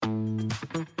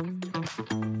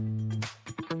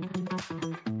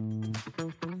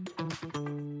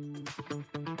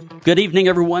Good evening,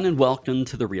 everyone, and welcome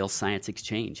to the Real Science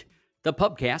Exchange, the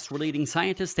pubcast where leading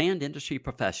scientists and industry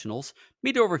professionals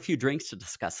meet over a few drinks to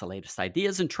discuss the latest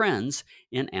ideas and trends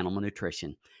in animal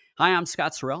nutrition. Hi, I'm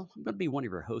Scott Sorrell. I'm going to be one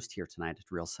of your hosts here tonight at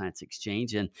the Real Science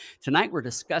Exchange, and tonight we're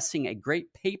discussing a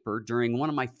great paper during one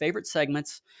of my favorite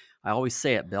segments. I always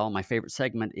say it, Bill. My favorite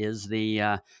segment is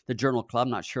the Journal Club.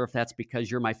 Not sure if that's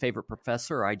because you're my favorite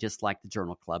professor or I just like the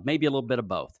Journal Club. Maybe a little bit of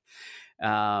both.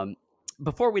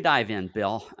 Before we dive in,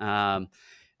 Bill,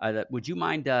 would you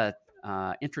mind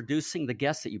introducing the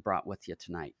guest that you brought with you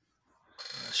tonight?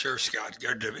 Sure, Scott.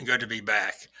 Good to be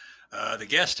back. The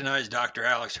guest tonight is Dr.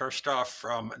 Alex Herstoff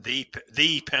from the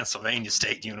Pennsylvania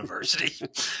State University.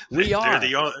 They're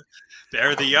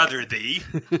the other.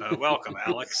 Welcome,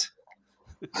 Alex.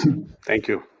 Thank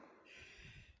you.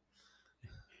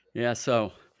 Yeah.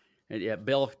 So,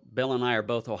 Bill and I are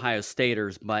both Ohio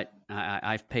Staters, but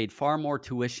I've paid far more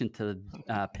tuition to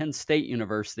Penn State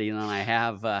University than I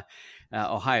have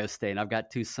Ohio State. I've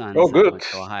got two sons that went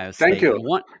to Ohio State. Thank you.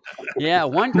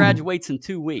 One graduates in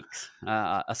 2 weeks,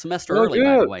 a semester early,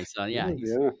 good. by the way. So yeah,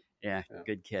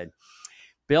 good kid.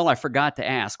 Bill, I forgot to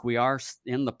ask. We are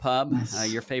in the pub.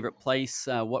 Your favorite place?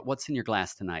 What's in your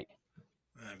glass tonight?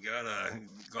 I've got a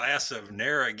glass of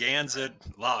Narragansett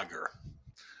Lager.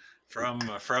 From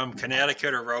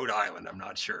Connecticut or Rhode Island, I'm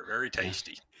not sure. Very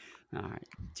tasty. All right.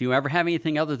 Do you ever have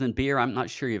anything other than beer? I'm not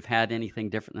sure you've had anything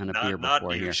different than a beer before.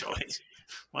 Not here. Usually.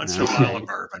 Once in a while a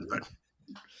bourbon, but.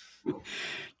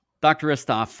 Dr.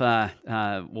 Herstoff,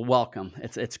 well, welcome.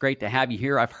 It's great to have you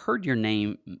here. I've heard your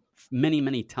name many,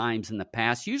 many times in the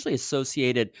past, usually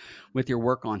associated with your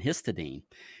work on histidine.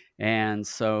 And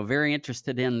so very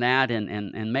interested in that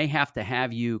and may have to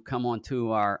have you come on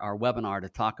to our webinar to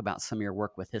talk about some of your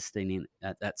work with histidine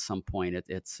at some point.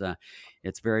 It's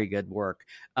very good work.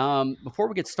 Before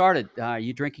we get started, are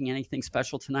you drinking anything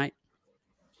special tonight?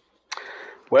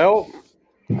 Well,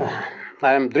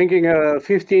 I'm drinking a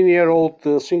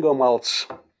 15-year-old single malts.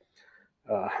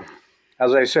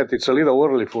 As I said, it's a little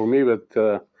early for me,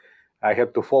 but I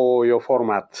had to follow your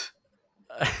format.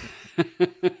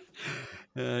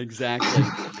 Exactly.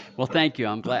 Well, thank you.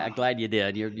 I'm glad you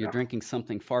did. You're drinking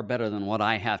something far better than what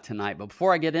I have tonight. But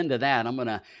before I get into that, I'm going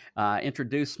to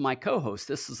introduce my co-host.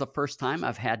 This is the first time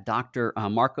I've had Dr.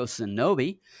 Marcos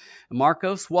Zanobi.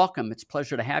 Marcos, welcome. It's a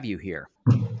pleasure to have you here.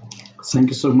 Thank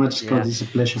you so much, Scott. It's a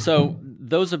pleasure. So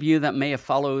those of you that may have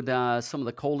followed some of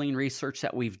the choline research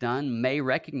that we've done may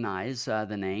recognize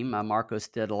the name. Marcos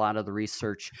did a lot of the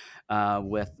research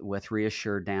with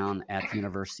Reassure down at the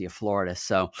University of Florida.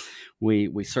 So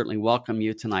we certainly welcome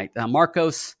you tonight.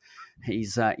 Marcos,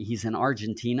 he's in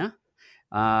Argentina.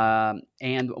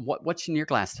 And what's in your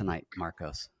glass tonight,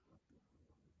 Marcos?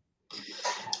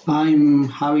 I'm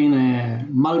having a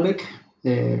Malbec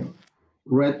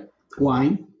red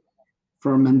wine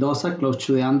from Mendoza, close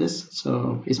to the Andes.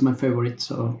 So it's my favorite.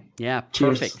 So yeah,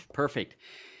 cheers. Perfect.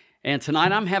 And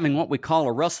tonight I'm having what we call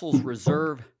a Russell's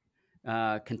Reserve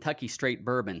Kentucky Straight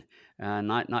Bourbon.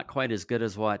 Not quite as good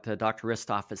as what Dr.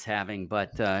 Herstoff is having,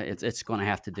 but it's going to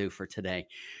have to do for today.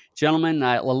 Gentlemen,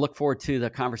 we'll look forward to the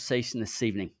conversation this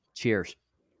evening. Cheers.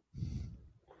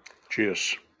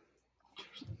 Cheers.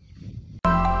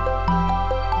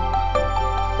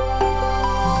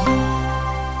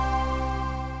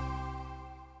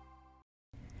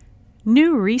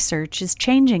 New research is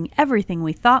changing everything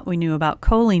we thought we knew about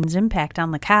choline's impact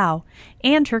on the cow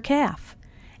and her calf,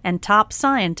 and top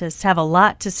scientists have a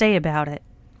lot to say about it.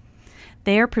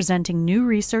 They are presenting new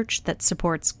research that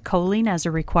supports choline as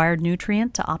a required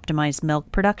nutrient to optimize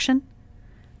milk production,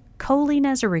 choline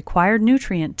as a required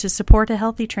nutrient to support a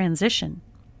healthy transition,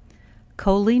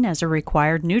 choline as a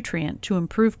required nutrient to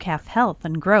improve calf health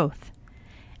and growth,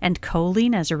 and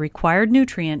choline as a required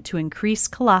nutrient to increase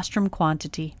colostrum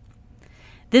quantity.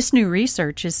 This new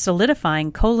research is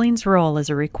solidifying choline's role as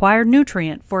a required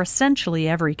nutrient for essentially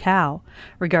every cow,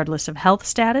 regardless of health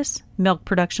status, milk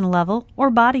production level, or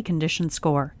body condition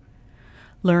score.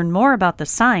 Learn more about the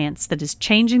science that is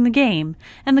changing the game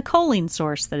and the choline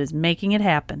source that is making it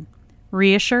happen.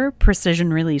 Reassure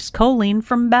precision-release choline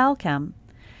from Balchem.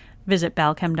 Visit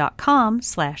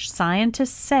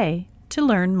balchem.com/scientistsay to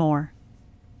learn more.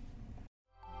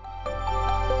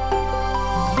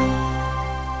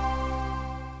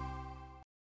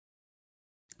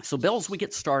 So, Bill, as we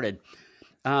get started,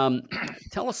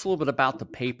 tell us a little bit about the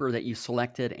paper that you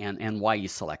selected and why you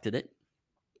selected it.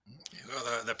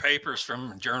 Well, the paper's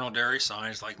from Journal Dairy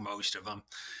Science, like most of them,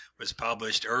 was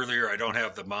published earlier. I don't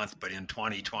have the month, but in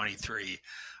 2023,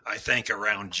 I think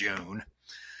around June.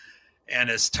 And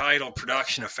it's titled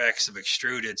Production Effects of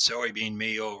Extruded Soybean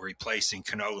Meal Replacing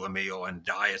Canola Meal in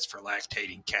Diets for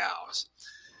Lactating Cows.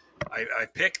 I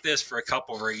picked this for a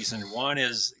couple of reasons. One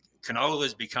is canola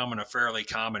is becoming a fairly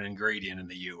common ingredient in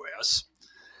the U.S.,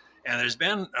 and there's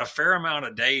been a fair amount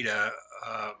of data,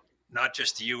 not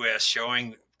just the U.S.,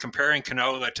 showing comparing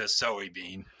canola to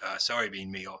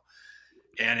soybean meal.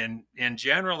 And in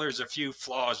general, there's a few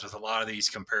flaws with a lot of these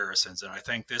comparisons, and I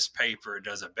think this paper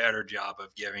does a better job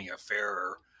of giving a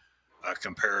fairer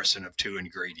comparison of two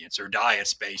ingredients or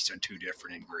diets based on two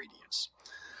different ingredients.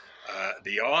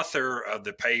 The author of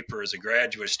the paper is a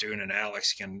graduate student, and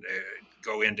Alex can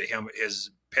go into his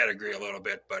pedigree a little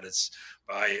bit, but it's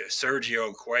by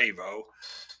Sergio Cuevo.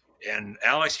 And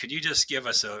Alex, could you just give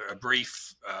us a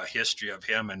brief history of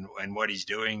him and what he's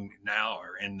doing now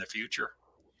or in the future?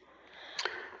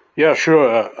 Yeah,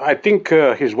 sure. I think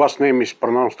his last name is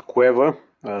pronounced Cueva.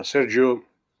 Sergio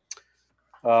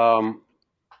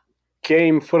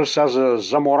came first as a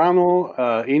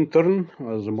Zamorano intern.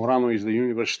 Zamorano is the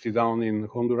university down in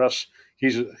Honduras.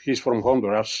 He's from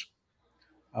Honduras.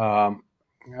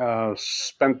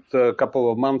 Spent a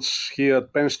couple of months here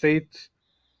at Penn State,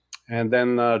 and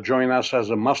then joined us as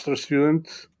a master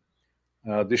student.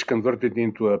 This converted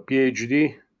into a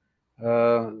PhD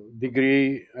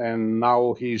degree, and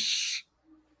now he's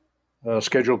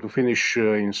scheduled to finish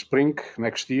in spring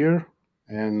next year,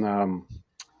 and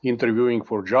interviewing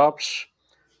for jobs.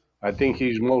 I think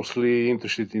he's mostly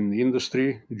interested in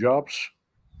industry jobs,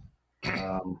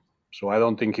 so I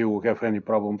don't think he will have any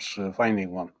problems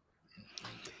finding one.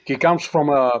 He comes from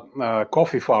a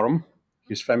coffee farm.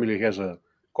 His family has a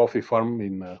coffee farm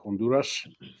in Honduras,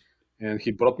 and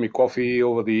he brought me coffee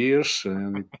over the years,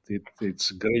 and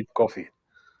it's great coffee.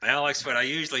 Alex, what I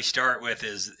usually start with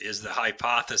is the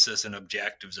hypothesis and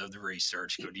objectives of the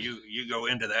research. Could you go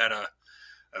into that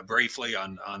briefly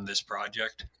on this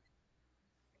project?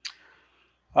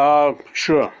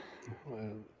 Sure.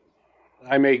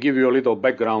 I may give you a little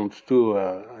background too.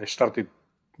 I started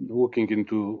looking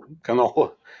into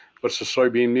canola versus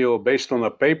soybean meal based on a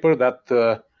paper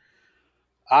that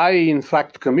I, in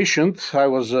fact, commissioned. I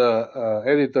was an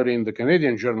editor in the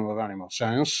Canadian Journal of Animal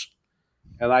Science,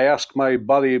 and I asked my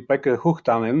buddy Pekka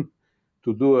Huhtanen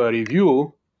to do a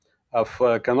review of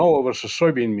canola versus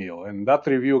soybean meal, and that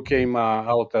review came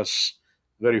out as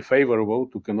very favorable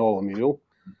to canola meal.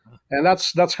 And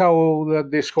that's how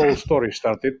this whole story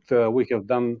started. We have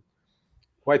done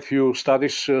quite few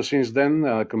studies since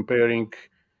then, comparing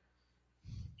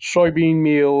soybean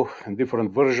meal and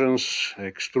different versions,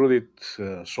 extruded,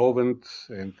 solvent,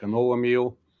 and canola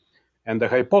meal. And the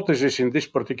hypothesis in this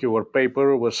particular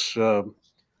paper was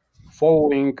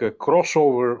following a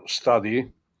crossover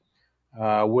study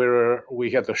where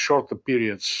we had a shorter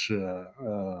periods,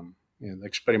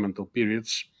 experimental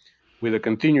periods, with a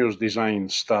continuous design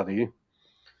study,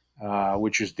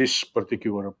 which is this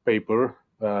particular paper,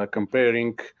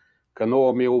 comparing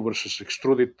canola meal versus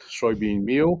extruded soybean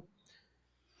meal.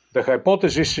 The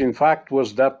hypothesis, in fact,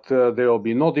 was that there will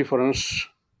be no difference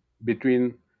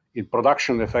in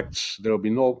production effects. There will be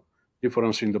no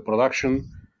difference in the production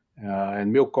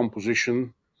and milk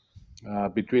composition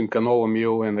between canola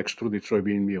meal and extruded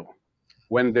soybean meal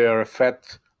when they are fed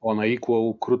on an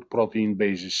equal crude protein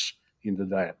basis in the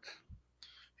diet.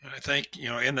 I think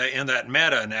in that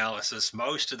meta-analysis,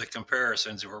 most of the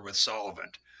comparisons were with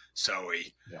solvent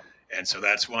soy, and so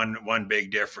that's one big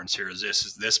difference here.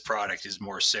 Is this product is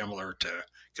more similar to,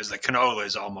 because the canola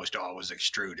is almost always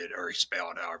extruded or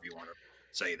expelled, however you want to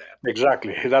say that.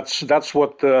 Exactly. That's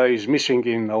what is missing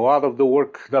in a lot of the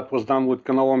work that was done with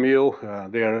canola meal.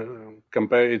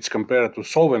 It's compared to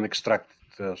solvent extracted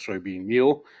soybean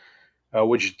meal,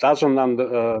 which doesn't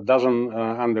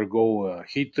undergo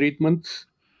heat treatment.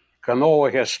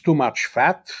 Canola has too much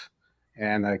fat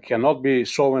and cannot be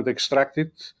solvent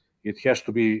extracted. It has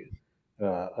to be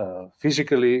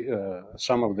physically,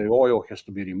 some of the oil has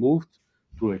to be removed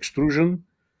through extrusion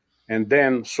and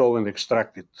then solvent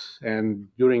extracted. And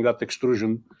during that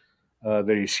extrusion,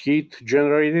 there is heat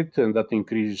generated, and that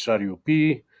increases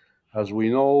RUP, as we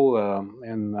know.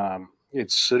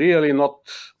 It's really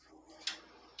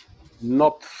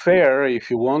not fair, if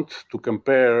you want, to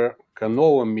compare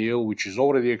canola meal, which is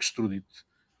already extruded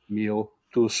meal,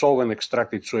 to solvent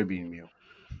extracted soybean meal.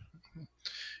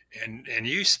 And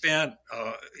you spent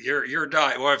your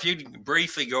diet. Well, if you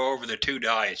briefly go over the two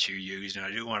diets you used, and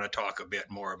I do want to talk a bit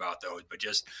more about those, but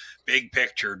just big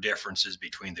picture differences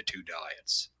between the two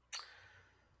diets.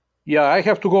 Yeah, I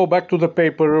have to go back to the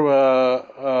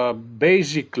paper.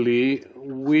 Basically,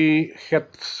 we had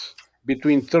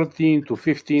between 13 to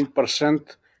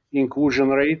 15% inclusion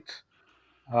rate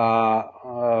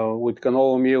with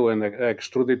canola meal and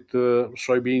extruded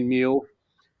soybean meal.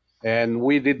 And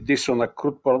we did this on a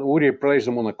we replaced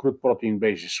them on a crude protein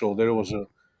basis. So there was a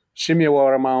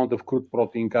similar amount of crude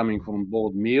protein coming from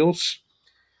both meals.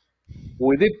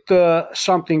 We did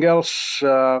something else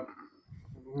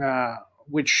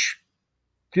which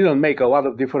didn't make a lot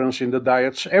of difference in the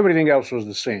diets. Everything else was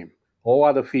the same. All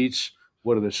other feeds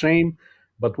were the same,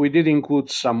 but we did include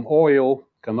some oil,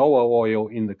 canola oil,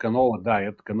 in the canola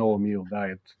diet, canola meal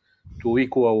diet, to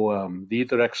equal the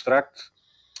ether extract.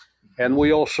 And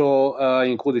we also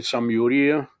included some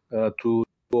urea to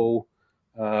equal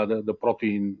the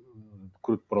protein,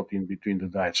 crude protein between the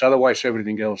diets. Otherwise,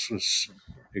 everything else was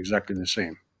exactly the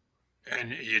same.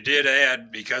 And you did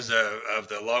add, because of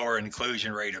the lower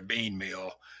inclusion rate of bean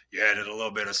meal, you added a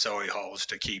little bit of soy hulls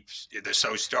to keep the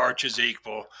soy starch is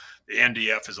equal. The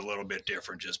NDF is a little bit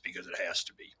different just because it has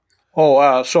to be.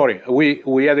 Oh, sorry.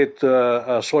 We added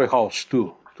soy hulls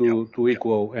too to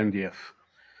equal NDF.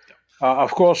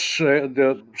 Of course,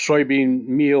 the soybean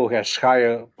meal has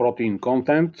higher protein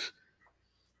content.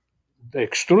 The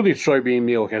extruded soybean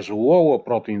meal has lower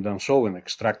protein than soybean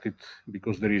extracted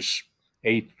because there is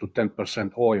 8 to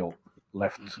 10% oil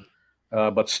left.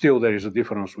 But still, there is a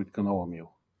difference with canola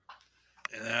meal.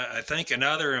 And I think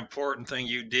another important thing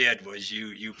you did was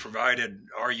you provided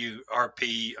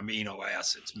RP amino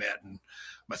acids, metin,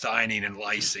 methionine, and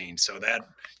lysine, so that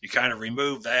you kind of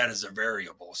removed that as a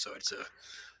variable. So I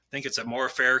think it's a more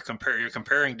fair compare. You're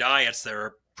comparing diets that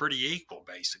are pretty equal,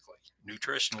 basically,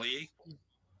 nutritionally equal.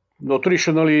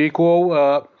 Nutritionally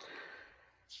equal.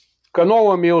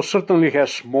 Canola meal certainly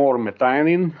has more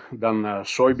methionine than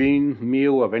soybean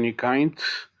meal of any kind.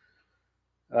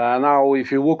 Now,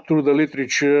 if you look through the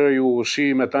literature, you will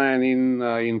see methionine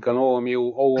in canola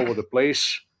meal all over the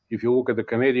place. If you look at the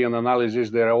Canadian analysis,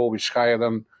 they're always higher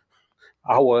than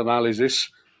our analysis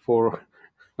for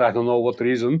I don't know what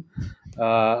reason.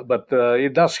 But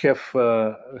it does have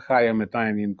higher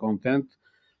methionine content.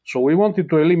 So we wanted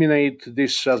to eliminate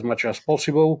this as much as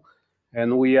possible.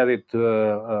 And we added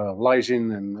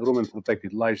lysine and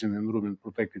rumen-protected lysine and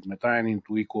rumen-protected methionine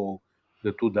to equal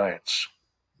the two diets.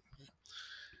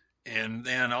 And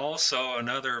then also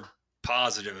another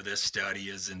positive of this study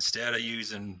is, instead of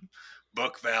using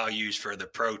book values for the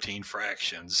protein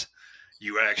fractions,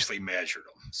 you actually measured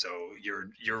them. So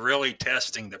you're really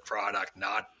testing the product,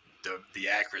 not the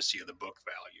accuracy of the book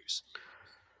values.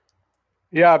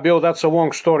 Yeah, Bill, that's a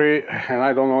long story, and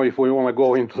I don't know if we want to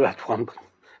go into that one.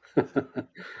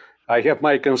 I have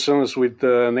my concerns with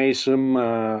NASEM.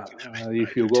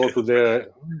 If you go to their,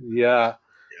 yeah.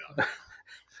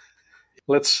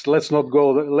 Let's not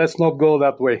go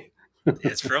that way.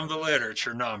 It's from the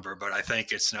literature number, but I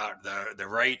think it's not the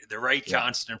rate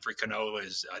constant for canola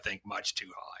is, I think, much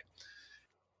too high.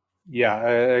 Yeah,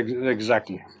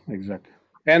 exactly.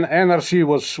 And NRC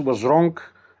was wrong.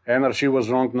 NRC was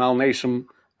wrong. Now NASEM,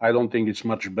 I don't think it's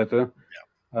much better.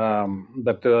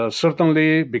 But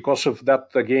certainly because of that,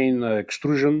 again,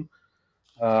 extrusion,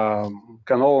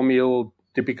 canola meal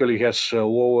typically has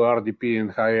lower RDP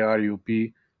and higher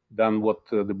RUP than what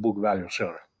the book values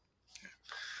are.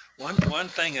 One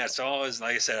thing that's always,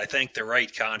 like I said, I think the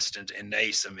rate constant in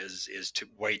NASEM is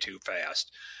way too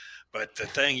fast. But the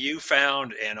thing you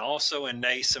found, and also in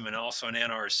NASEM and also in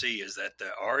NRC, is that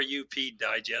the RUP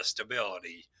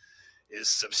digestibility is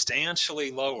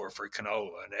substantially lower for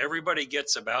canola, and everybody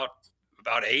gets about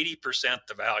 80%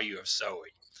 the value of soy.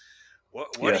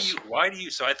 Yes. Why do you?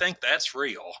 So I think that's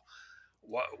real.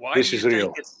 Why This do you is think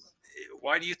real.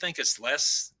 Why do you think it's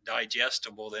less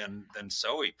digestible than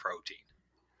soy protein?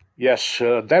 Yes,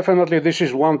 definitely. This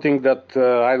is one thing that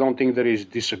I don't think there is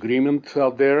disagreement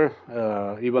out there.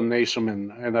 Even NASEM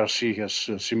and NRC has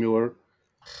similar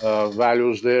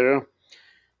values there.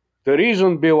 The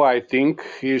reason, Bill, I think,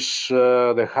 is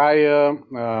the higher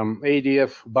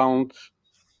ADF-bound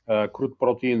crude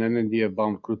protein and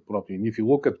NDF-bound crude protein. If you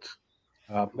look at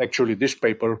actually this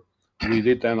paper, we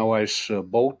did analyze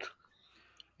both,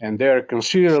 and they are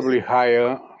considerably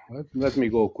higher. Let me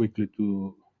go quickly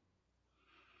to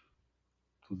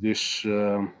this.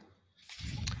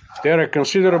 They are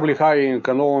considerably higher in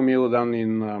canola meal than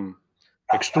in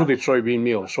extruded soybean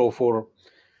meal. So for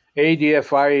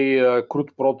ADFI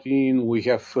crude protein, we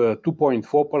have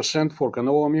 2.4% for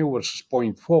canola meal versus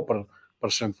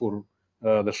 0.4% for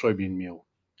the soybean meal.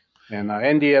 And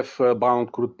NDF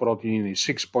bound crude protein is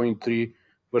 6.3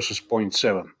 versus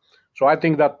 0.7. So I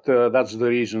think that that's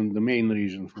the main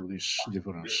reason for this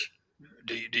difference.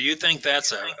 Do you think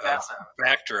that's a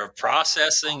factor of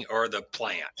processing or the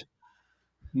plant?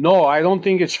 No, I don't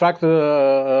think it's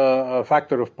a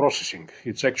factor of processing.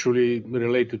 It's actually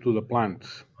related to the plant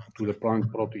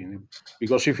protein.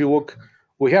 Because if you look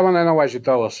We haven't analyzed it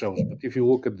ourselves, but if you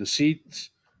look at the seeds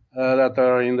that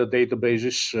are in the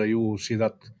databases, you will see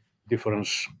that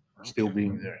difference still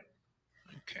being there.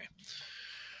 Okay.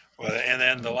 Well, and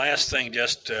then the last thing,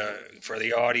 just for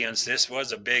the audience, this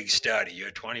was a big study. You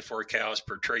had 24 cows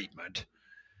per treatment.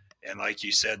 And like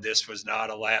you said, this was not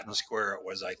a Latin square. It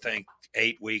was, I think,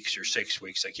 8 weeks or 6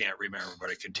 weeks. I can't remember, but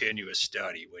a continuous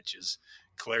study, which is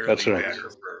clearly That's right.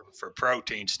 better for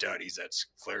protein studies. That's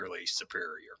clearly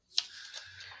superior.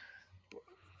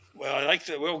 Well,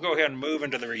 we'll go ahead and move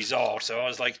into the results. So I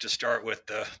always like to start with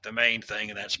the main thing,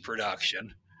 and that's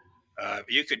production.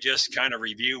 You could just kind of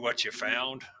review what you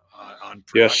found on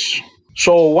production. Yes.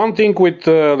 So one thing with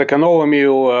the canola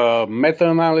meal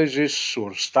meta-analysis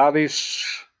or studies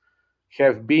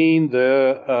have been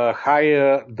the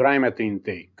higher dry matter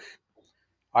intake.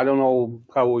 I don't know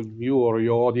how you or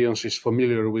your audience is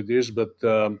familiar with this, but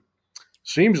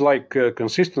seems like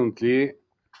consistently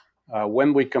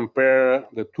when we compare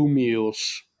the two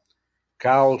meals,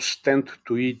 cows tend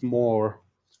to eat more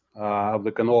of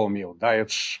the canola meal,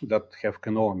 diets that have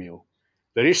canola meal.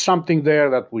 There is something there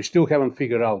that we still haven't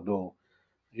figured out, though.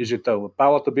 Is it a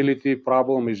palatability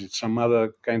problem? Is it some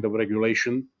other kind of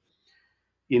regulation?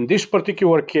 In this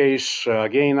particular case,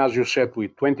 again, as you said,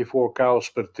 with 24 cows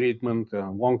per treatment,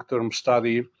 long-term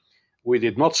study, we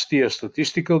did not see a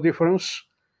statistical difference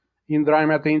in dry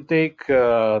matter intake,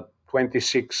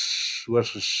 26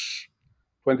 versus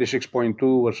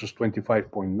 26.2 versus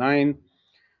 25.9.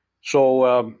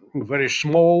 So very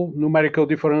small numerical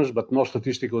difference, but no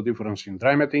statistical difference in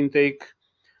dry matter intake.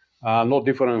 No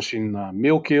difference in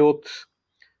milk yield.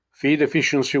 Feed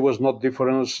efficiency was not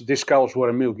difference. These cows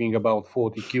were milking about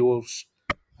 40 kilos,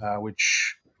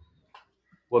 which,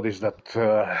 what is that,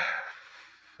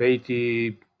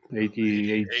 88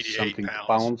 something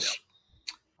pounds.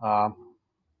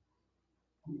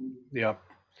 Yeah.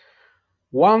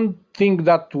 One thing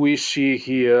that we see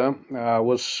here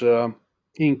was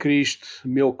increased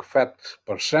milk fat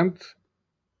percent.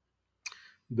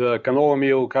 The canola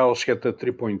meal cows had a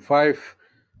 3.5.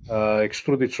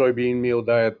 Extruded soybean meal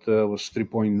diet was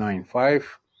 3.95.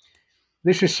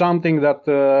 This is something that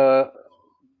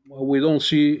we don't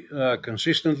see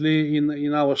consistently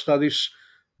in our studies,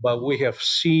 but we have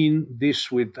seen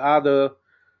this with other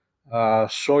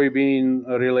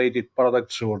soybean-related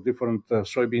products or different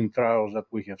soybean trials that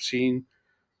we have seen,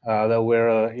 that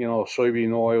where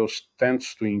soybean oils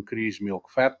tends to increase milk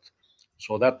fat.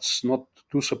 So that's not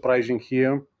too surprising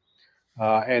here.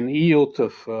 And yield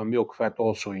of milk fat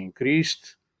also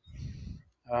increased.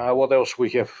 What else we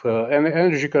have?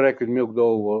 Energy-corrected milk,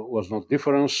 though, was not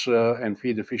difference, and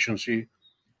feed efficiency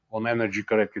on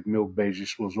energy-corrected milk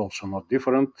basis was also not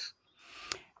different.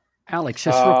 Alex,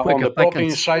 just real quick, on the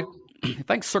protein side,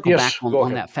 if I can circle back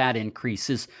on that fat increase,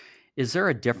 is there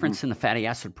a difference in the fatty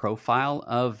acid profile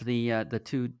of the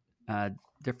two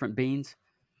different beans?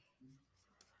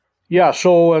 Yeah,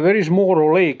 so there is more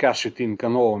oleic acid in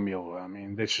canola meal. I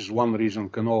mean, this is one reason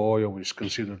canola oil is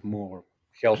considered more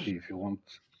healthy, if you want.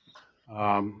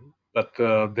 But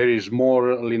there is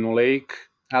more linoleic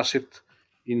acid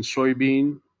in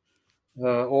soybean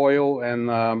oil,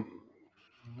 and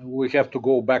we have to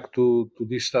go back to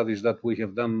these studies that we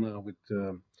have done with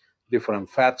different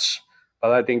fats.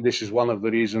 But I think this is one of the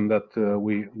reasons that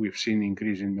we've seen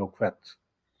increase in milk fat.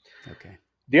 Okay.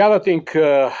 The other thing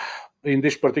in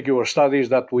this particular study is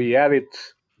that we added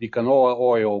the canola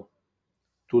oil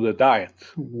to the diet,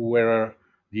 where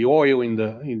the oil in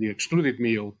the extruded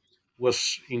meal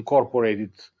was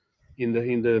incorporated in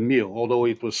the meal, although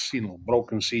it was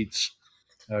broken seeds,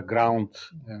 ground,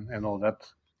 and all that.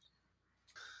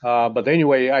 But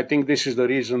anyway, I think this is the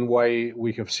reason why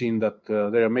we have seen that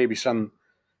there may be some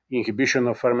inhibition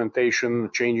of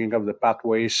fermentation, changing of the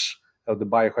pathways of the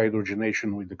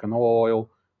biohydrogenation with the canola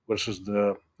oil versus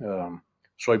the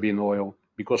soybean oil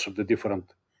because of the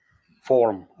different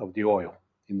form of the oil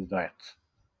in the diet.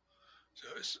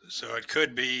 So it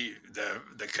could be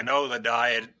the canola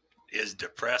diet is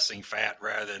depressing fat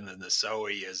rather than the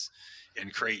soy is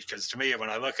increased. Because to me, when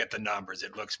I look at the numbers,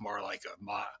 it looks more like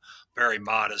a very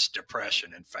modest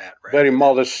depression in fat. Very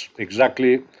modest,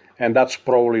 exactly. And that's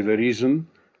probably the reason,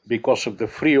 because of the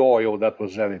free oil that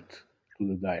was added to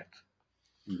the diet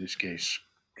in this case.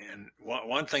 And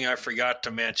one thing I forgot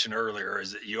to mention earlier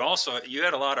is that you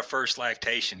had a lot of first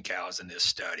lactation cows in this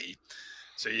study.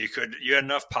 So you had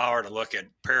enough power to look at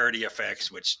parity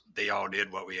effects, which they all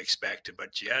did what we expected,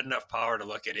 but you had enough power to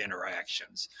look at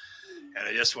interactions. And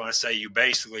I just want to say you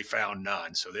basically found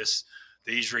none. So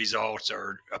these results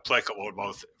are applicable to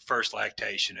both first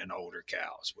lactation and older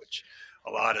cows, which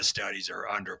a lot of studies are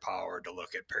underpowered to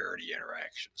look at parity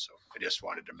interactions. So I just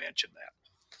wanted to mention that.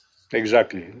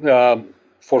 Exactly.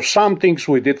 For some things,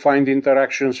 we did find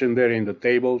interactions in there in the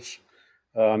tables.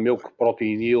 Milk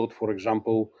protein yield, for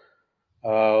example,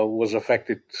 was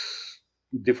affected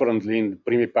differently in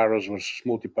primiparous versus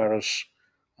multiparous.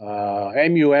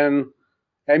 MUN,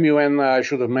 I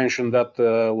should have mentioned that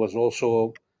was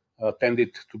also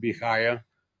tended to be higher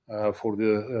for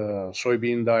the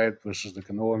soybean diet versus the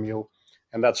canola meal.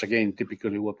 And that's, again,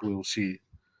 typically what we will see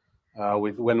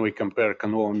when we compare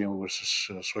canola meal versus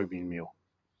soybean meal.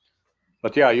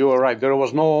 But yeah, you are right. There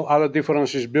was no other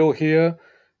differences, Bill, here.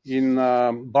 In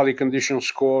body condition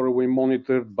score, we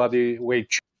monitored body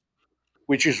weight,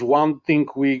 which is one thing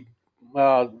we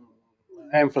uh,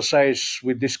 emphasize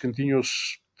with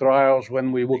discontinuous trials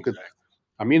when we look at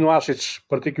amino acids,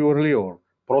 particularly, or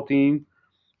protein.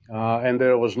 And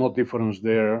there was no difference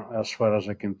there as far as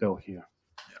I can tell here.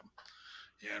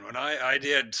 Yeah, and when I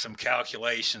did some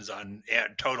calculations on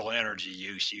total energy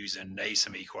use using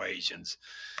NASEM equations,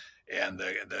 and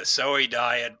the soy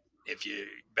diet, if you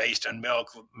based on milk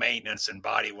maintenance and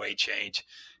body weight change,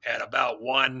 had about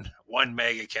one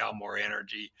megacal more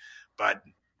energy, but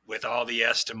with all the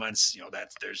estimates,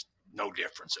 that there's no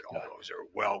difference at all. Those are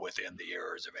well within the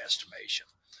errors of estimation.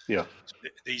 Yeah. So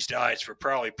these diets were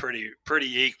probably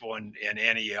pretty equal in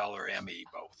NEL or ME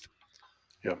both.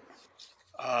 Yeah.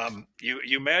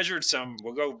 You measured some.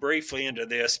 We'll go briefly into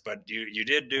this, but you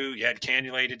had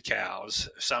cannulated cows,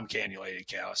 some cannulated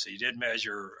cows. So you did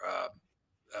measure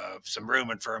some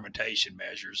rumen fermentation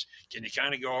measures. Can you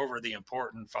kind of go over the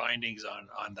important findings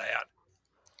on that?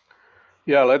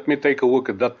 Yeah, let me take a look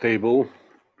at that table.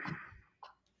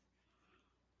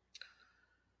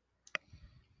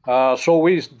 So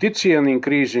we did see an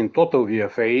increase in total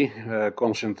VFA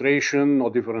concentration, no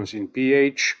difference in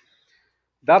pH.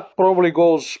 That probably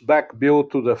goes back, Bill,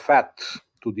 to the fat,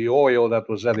 to the oil that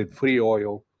was added, free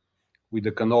oil, with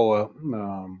the canola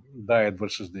diet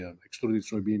versus the extruded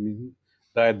soybean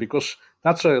diet, because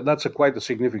that's a quite a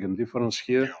significant difference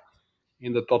here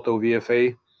in the total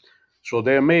VFA. So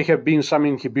there may have been some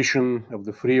inhibition of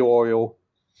the free oil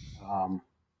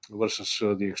versus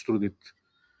the extruded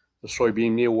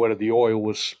soybean meal, where the oil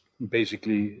was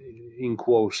basically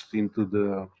enclosed into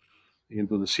the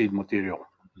seed material.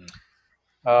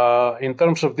 In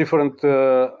terms of different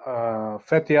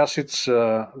fatty acids,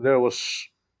 there was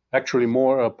actually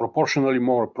proportionally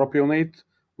more propionate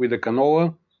with the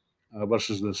canola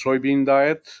versus the soybean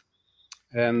diet,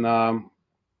 and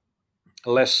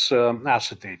less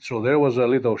acetate. So there was a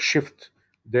little shift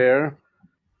there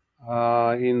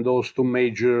in those two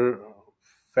major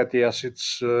fatty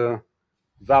acids.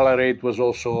 Valerate was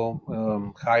also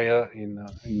higher in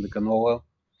the canola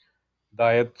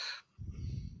diet.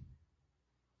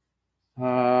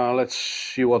 Let's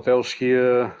see what else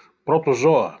here.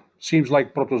 Protozoa. Seems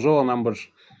like protozoa numbers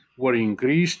were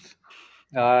increased,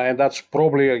 and that's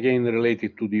probably again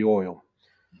related to the oil.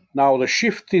 Now, the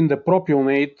shift in the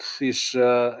propionate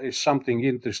is something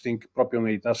interesting,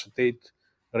 propionate acetate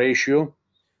ratio.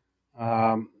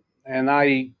 And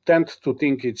I tend to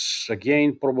think it's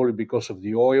again probably because of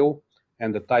the oil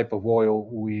and the type of oil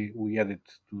we added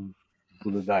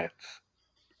to the diet.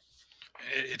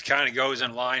 It kind of goes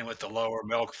in line with the lower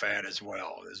milk fat as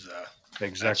well as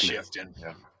Exactly. that shift in.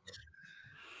 Yeah.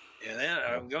 And then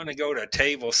I'm going to go to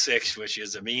table 6, which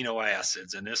is amino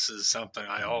acids. And this is something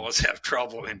I always have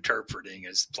trouble interpreting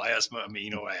as plasma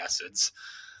amino acids.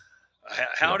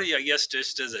 How do you, I guess,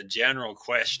 just as a general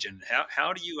question,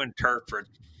 how do you interpret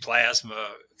plasma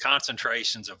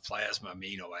concentrations of plasma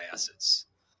amino acids?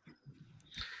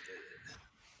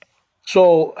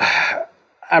 So,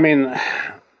 I mean,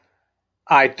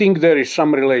 I think there is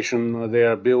some relation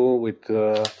there, Bill, with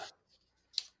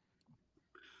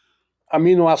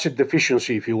amino acid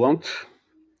deficiency, if you want.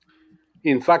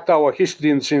 In fact, our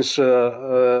histidine, since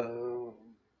the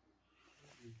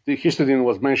histidine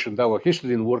was mentioned, our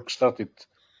histidine work started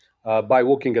by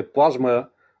looking at plasma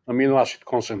amino acid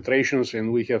concentrations,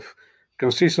 and we have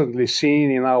consistently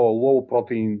seen in our low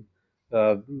protein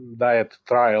diet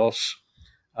trials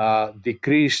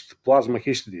decreased plasma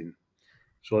histidine.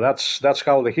 So that's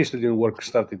how the histidine work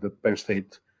started at Penn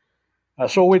State.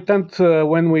 So we tend,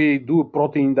 when we do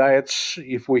protein diets,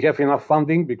 if we have enough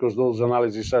funding, because those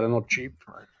analyses are not cheap,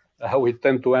 we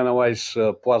tend to analyze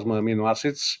plasma amino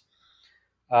acids.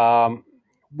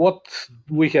 What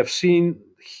we have seen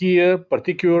here,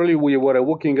 particularly, we were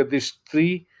looking at these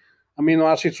 3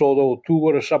 amino acids, although 2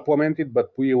 were supplemented,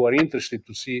 but we were interested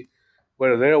to see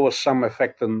whether there was some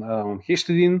effect on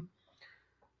histidine.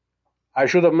 I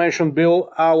should have mentioned,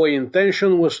 Bill, our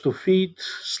intention was to feed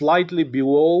slightly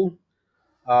below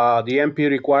the MP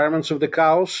requirements of the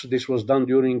cows. This was done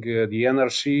during the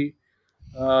NRC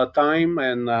time,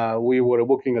 and we were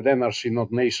looking at NRC,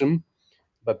 not NASEM.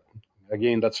 But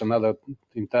again, that's another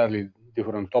entirely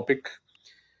different topic.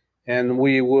 And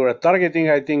we were targeting,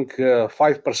 I think,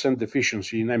 5%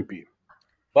 deficiency in MP.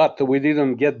 But we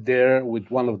didn't get there with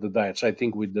one of the diets, I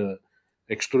think with the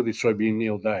extruded soybean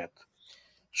meal diet.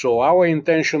 So our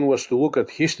intention was to look at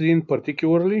histidine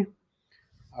particularly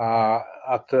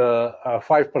at a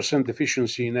 5%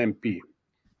 deficiency in MP.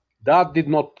 That did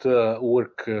not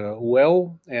work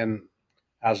well, and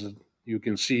as you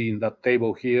can see in that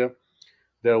table here,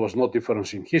 there was no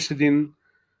difference in histidine.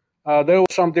 There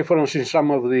was some difference in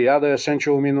some of the other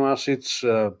essential amino acids.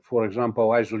 For example,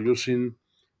 isoleucine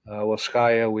was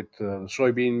higher with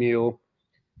soybean meal.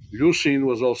 Leucine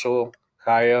was also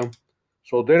higher.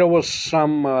 So there was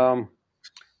some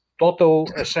total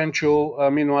essential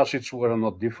amino acids were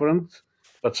not different,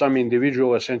 but some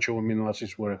individual essential amino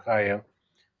acids were higher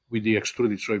with the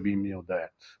extruded soybean meal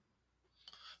diet.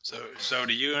 So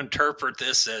do you interpret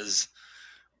this as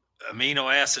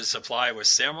amino acid supply was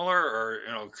similar, or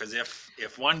because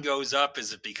if one goes up,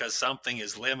 is it because something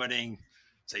is limiting,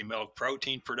 say, milk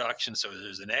protein production, so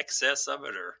there's an excess of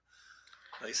it, or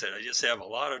like I said, I just have a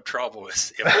lot of trouble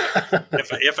with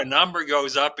if a number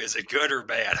goes up, is it good or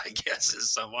bad? I guess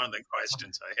is one of the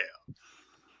questions I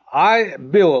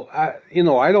have. Bill,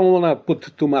 I don't want to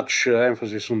put too much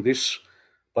emphasis on this,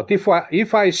 but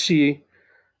if I see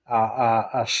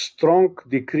a strong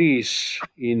decrease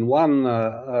in one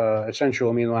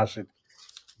essential amino acid,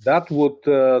 that would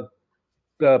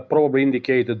probably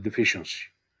indicate a deficiency.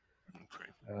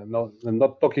 No, I'm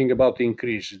not talking about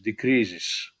increase,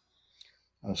 decreases.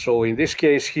 So in this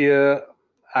case here,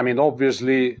 I mean,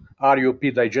 obviously,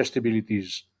 RUP digestibility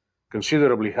is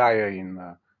considerably higher in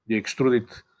the extruded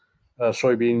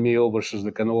soybean meal versus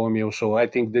the canola meal. So I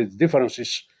think the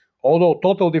differences, although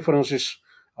total differences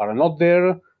are not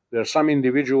there, there are some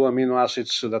individual amino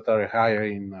acids that are higher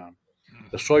in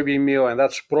the soybean meal, and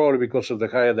that's probably because of the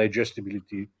higher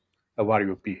digestibility of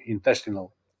RUP,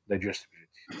 intestinal digestibility.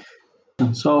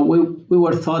 So we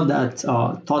were thought that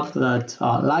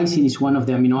lysine is one of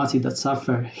the amino acids that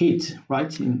suffer heat,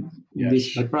 right, in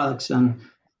these Yes. byproducts, and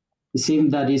it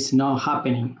seems that is not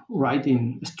happening, right,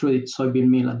 in extruded soybean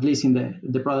meal, at least in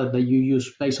the product that you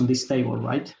use based on this table,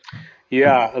 right?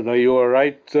 Yeah, no, you are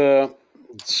right.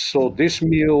 So this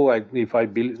meal, if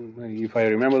I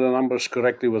remember the numbers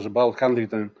correctly, was about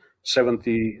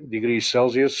 170 degrees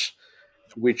Celsius,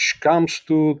 which comes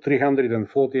to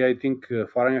 340, I think,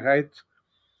 Fahrenheit.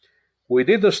 We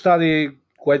did a study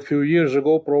quite a few years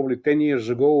ago, probably 10 years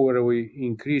ago, where we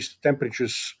increased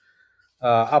temperatures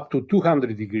up to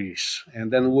 200 degrees and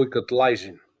then look at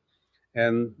lysine.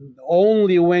 And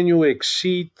only when you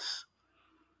exceed,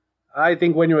 I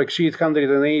think when you exceed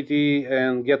 180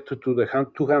 and get to the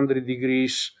 200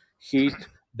 degrees heat,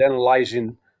 then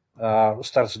lysine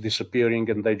starts disappearing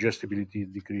and digestibility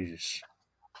decreases.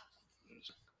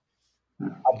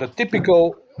 At the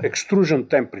typical extrusion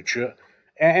temperature,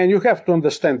 and you have to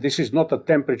understand this is not a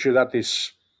temperature that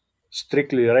is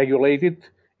strictly regulated,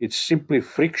 it's simply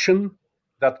friction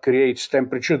that creates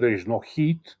temperature. There is no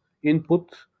heat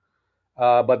input,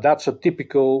 but that's a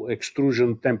typical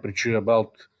extrusion temperature,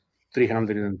 about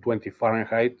 320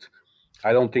 Fahrenheit.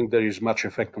 I don't think there is much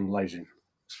effect on lysine.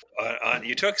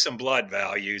 You took some blood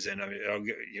values, and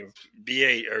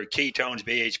BA or ketones,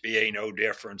 BHBA, no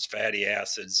difference. Fatty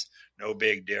acids, no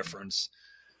big difference.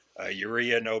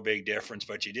 Urea, no big difference.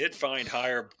 But you did find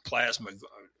higher plasma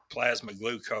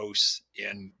glucose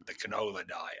in the canola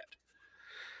diet.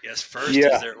 Yes. First,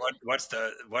 Yeah. is there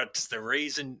what's the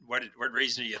reason? What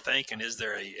reason do you think? And is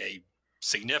there a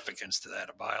significance to that,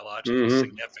 a biological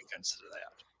significance to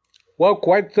that? Well,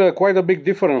 quite a big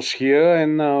difference here,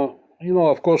 and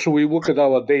of course, we look at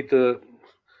our data,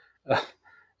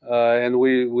 and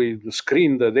we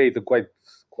screen the data quite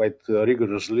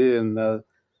rigorously, and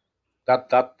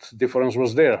that difference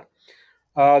was there.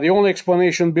 The only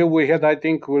explanation, Bill, we had, I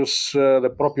think, was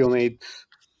the propionate,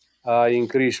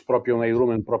 increased propionate,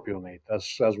 rumen propionate.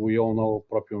 As we all know,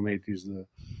 propionate is the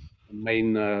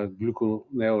main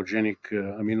gluconeogenic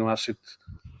amino acid,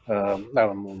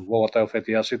 volatile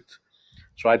fatty acid.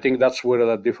 So I think that's where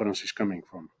that difference is coming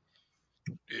from.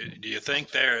 Do you think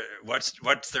what's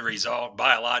the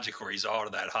biological result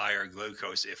of that higher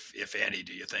glucose, if any?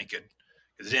 Do you think it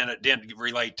didn't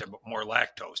relate to more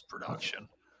lactose production?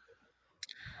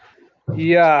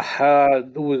 Yeah,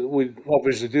 we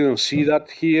obviously didn't see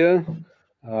that here.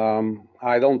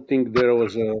 I don't think there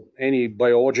was any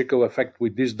biological effect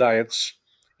with these diets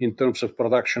in terms of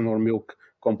production or milk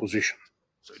composition.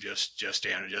 So just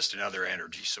another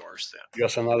energy source then.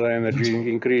 Just another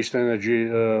increased energy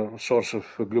source of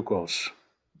glucose.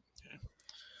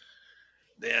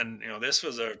 then this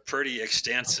was a pretty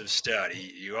extensive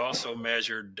study. You also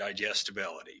measured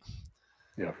digestibility.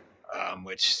 Yeah.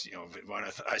 Which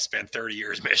I spent 30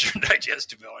 years measuring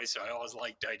digestibility, so I always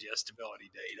like digestibility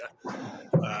data.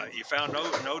 You found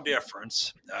no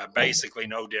difference, basically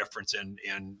no difference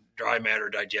in dry matter,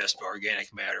 digestible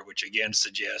organic matter, which again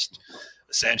suggests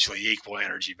essentially equal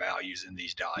energy values in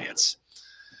these diets.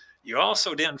 You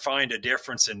also didn't find a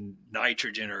difference in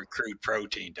nitrogen or crude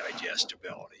protein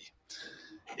digestibility,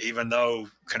 even though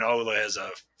canola has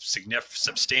a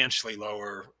substantially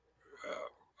lower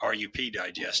RUP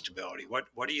digestibility.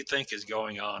 What do you think is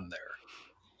going on there?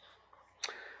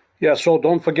 Yeah, so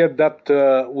don't forget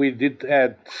that we did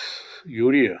add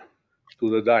urea to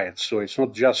the diet. So it's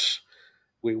not just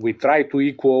we try to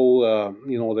equal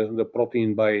the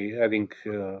protein by adding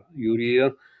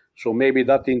urea. So maybe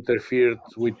that interfered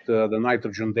with the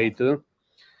nitrogen data.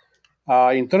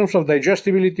 In terms of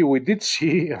digestibility, we did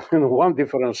see one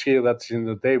difference here that's in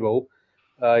the table: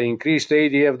 increased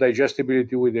ADF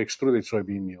digestibility with extruded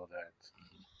soybean meal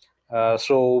diet.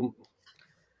 So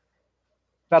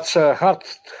that's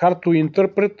hard to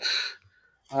interpret.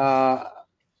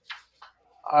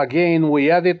 Again, we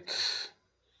added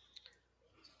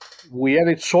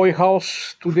soy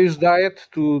house to this diet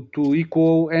to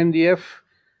equal NDF,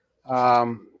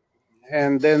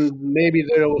 and then maybe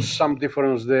there was some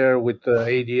difference there with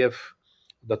ADF,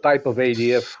 the type of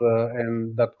ADF,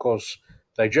 and that caused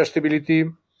digestibility.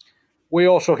 We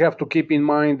also have to keep in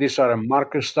mind these are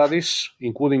marker studies,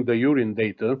 including the urine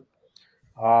data.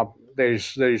 There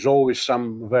is always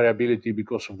some variability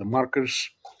because of the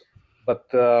markers, but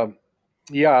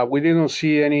yeah, we didn't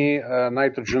see any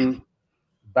nitrogen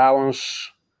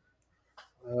balance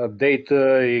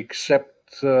data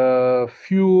except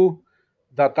few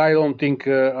that I don't think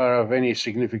are of any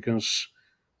significance.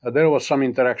 There was some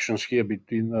interactions here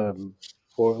between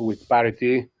with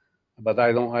parity, but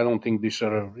I don't think these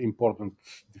are important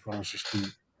differences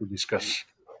to discuss.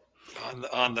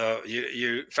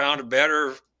 You found a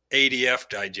better ADF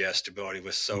digestibility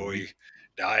with soy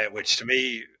diet, which to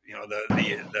me,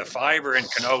 the fiber in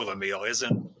canola meal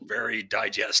isn't very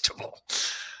digestible.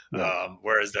 Yeah.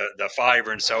 Whereas the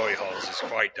fiber in soy hulls is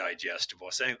quite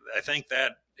digestible. So I think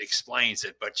that explains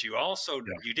it. But you also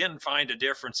you didn't find a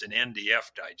difference in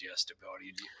NDF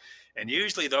digestibility, and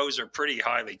usually those are pretty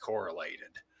highly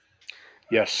correlated.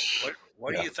 Yes.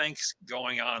 What do you think's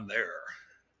going on there?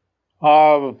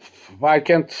 I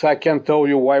can't tell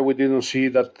you why we didn't see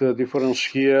that difference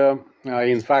here.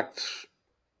 In fact,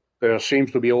 there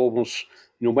seems to be almost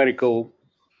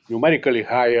numerically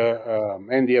higher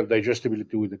NDF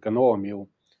digestibility with the canola meal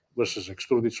versus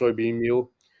extruded soybean meal.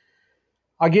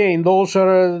 Again, those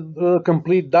are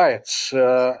complete diets.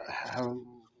 The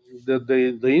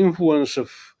influence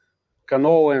of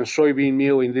canola and soybean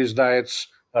meal in these diets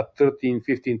at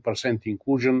 13-15%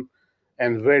 inclusion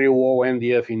and very low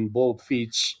NDF in both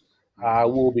feeds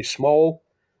will be small.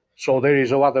 So there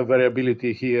is a lot of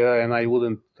variability here, and I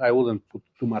wouldn't put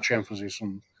too much emphasis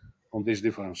on these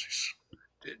differences.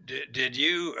 Did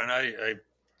you, and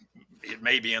it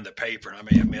may be in the paper and I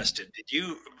may have missed it, did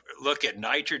you look at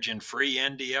nitrogen-free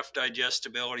NDF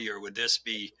digestibility, or would this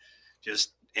be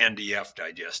just NDF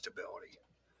digestibility?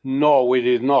 No, we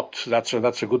did not. That's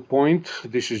a good point.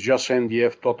 This is just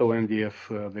NDF, total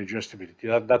NDF digestibility.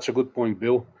 That's a good point,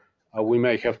 Bill. We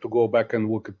may have to go back and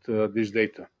look at this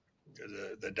data.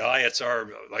 The diets are,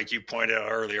 like you pointed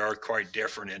out earlier, are quite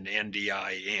different in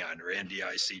NDIN or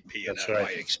NDICP. That's and that right.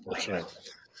 might explain That's it. right.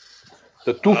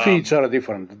 The two feeds are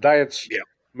different. The diets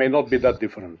may not be that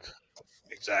different.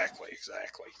 Exactly.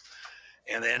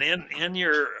 And then in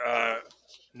your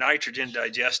nitrogen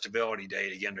digestibility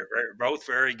data, again, they're both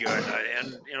very good,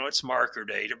 and it's marker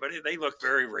data, but they look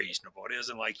very reasonable. It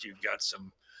isn't like you've got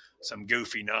some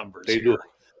goofy numbers. They here. do.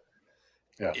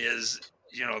 Yeah.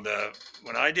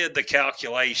 When I did the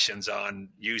calculations on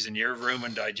using your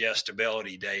rumen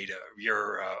digestibility data,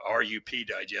 your RUP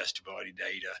digestibility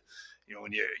data,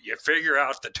 when you figure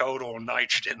out the total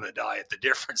nitrogen in the diet, the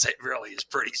difference it really is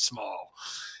pretty small,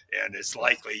 and it's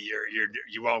likely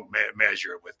you won't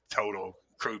measure it with total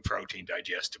crude protein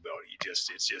digestibility.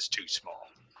 It's just too small.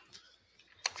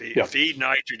 Feed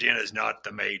nitrogen is not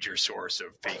the major source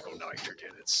of fecal nitrogen.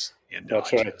 It's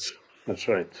endogenous. That's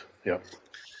right. Yeah.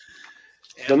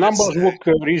 The numbers look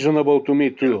reasonable to me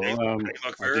too. They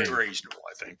look very reasonable.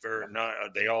 I think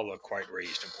they all look quite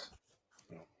reasonable.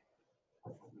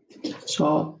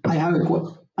 So I have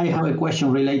a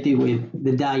question related with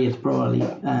the diet probably,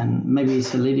 and maybe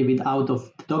it's a little bit out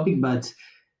of the topic, but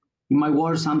in my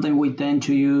world, sometimes we tend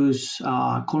to use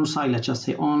corn silage as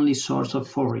the only source of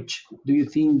forage. Do you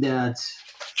think that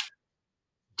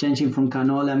changing from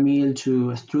canola meal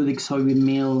to extruded soybean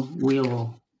meal will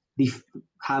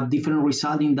have different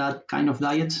result in that kind of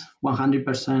diet,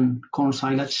 100% corn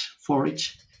silage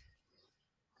forage.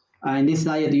 In this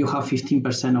diet, you have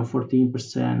 15% or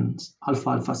 14%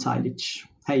 alfalfa silage,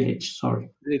 haylage, sorry.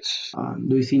 It's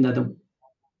Do you think that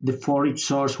the forage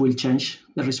source will change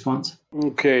the response?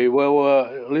 okay. Well,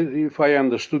 if I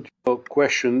understood your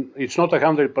question, it's not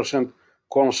 100%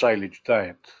 corn silage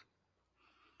diet.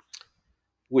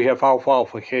 We have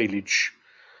alfalfa haylage.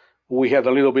 We had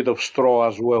a little bit of straw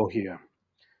as well here.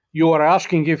 You are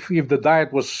asking if the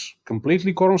diet was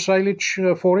completely corn silage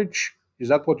forage? Is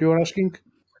that what you are asking?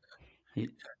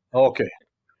 Okay.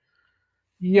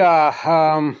 Yeah.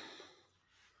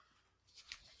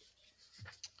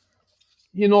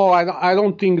 I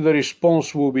don't think the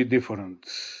response will be different.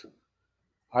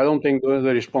 I don't think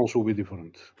the response will be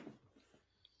different.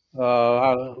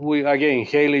 We again,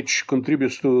 haylage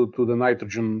contributes to the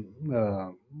nitrogen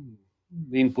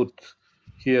input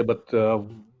here, but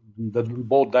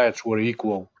both diets were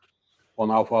equal on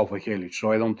alfalfa haylage,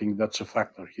 so I don't think that's a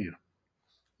factor here.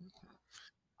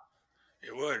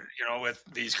 It would, with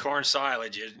these corn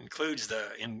silage, it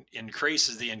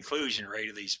increases the inclusion rate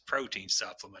of these protein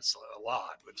supplements a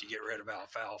lot if you get rid of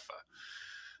alfalfa.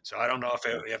 So I don't know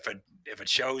if it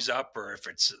shows up or if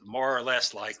it's more or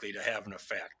less likely to have an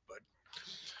effect, but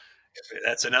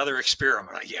that's another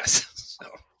experiment, I guess. So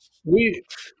we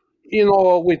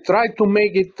try to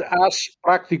make it as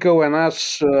practical and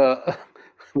as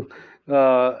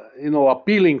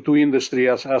appealing to industry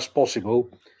as possible.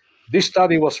 This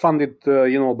study was funded,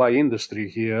 by industry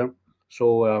here,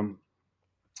 so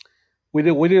we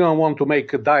didn't want to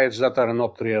make diets that are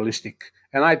not realistic,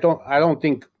 and I don't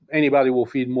think anybody will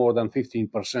feed more than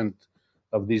 15%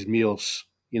 of these meals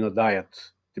in a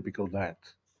typical diet.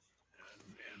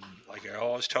 And like I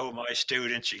always told my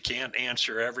students, you can't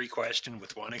answer every question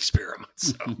with one experiment.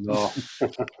 So No.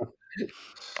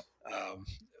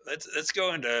 Let's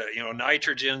go into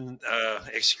nitrogen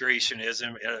excretion is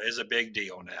a big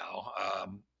deal now.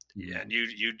 And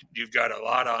you've got a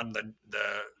lot on the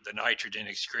nitrogen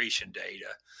excretion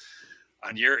data.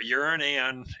 On your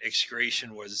urine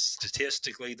excretion was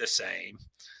statistically the same,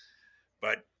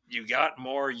 but you got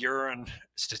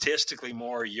statistically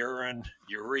more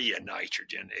urea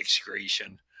nitrogen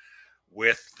excretion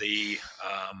with the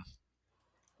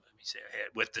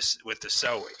with the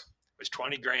soy. It was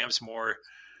 20 grams more,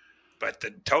 but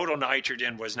the total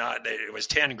nitrogen was not. It was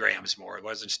 10 grams more. It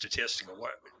wasn't statistical.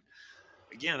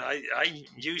 Again, I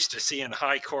used to seeing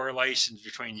high correlations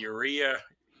between urea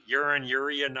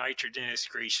nitrogen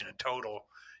excretion and total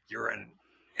urine,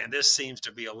 and this seems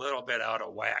to be a little bit out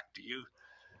of whack. Do you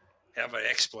have an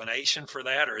explanation for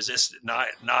that, or is this not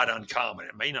uncommon?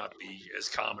 It may not be as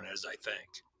common as I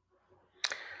think.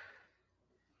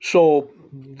 So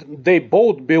they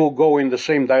both will go in the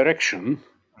same direction.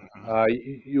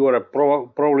 You are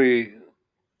probably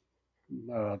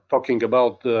talking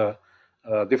about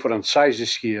different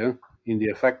sizes here in the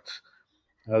effect.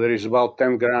 There is about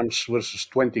 10 grams versus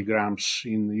 20 grams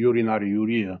in urinary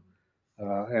urea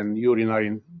and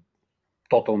urinary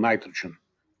total nitrogen.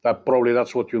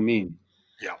 That's what you mean.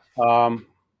 Yeah.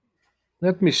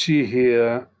 Let me see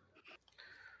here.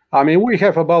 I mean, we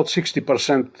have about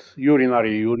 60%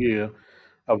 urinary urea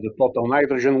of the total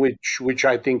nitrogen, which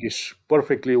I think is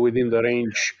perfectly within the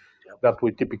range that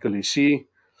we typically see.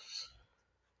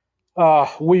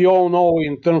 We all know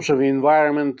in terms of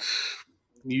environment,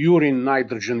 urine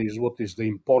nitrogen is what is the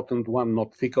important one,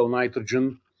 not fecal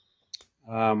nitrogen.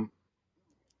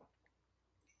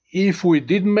 If we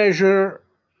did measure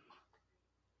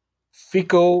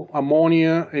fecal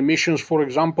ammonia emissions, for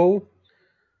example,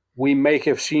 we may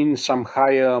have seen some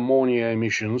higher ammonia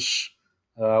emissions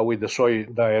with the soy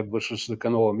diet versus the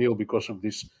canola meal because of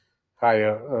this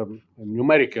higher,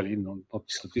 numerically, not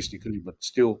statistically, but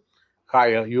still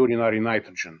higher urinary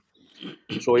nitrogen.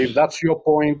 So if that's your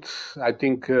point, I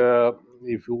think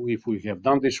if we have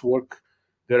done this work,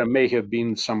 there may have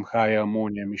been some higher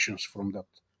ammonia emissions from that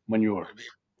manure.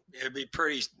 It'd be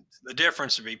pretty. The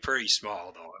difference would be pretty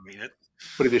small, though. I mean,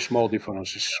 pretty small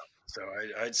differences. Yeah. So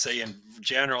I'd say in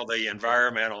general, the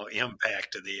environmental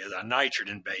impact of the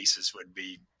nitrogen basis would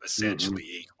be essentially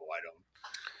equal. I don't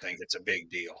think it's a big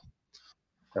deal.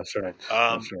 That's right.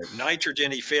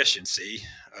 Nitrogen efficiency,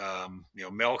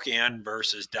 milk in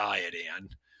versus diet in.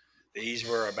 These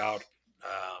were about,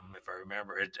 if I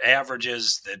remember, it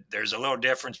averages that there's a little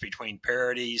difference between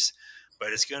parities,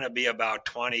 but it's going to be about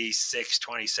 26,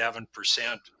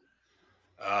 27%.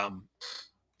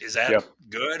 Is that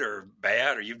good or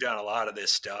bad? Or you've done a lot of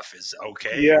this stuff? Is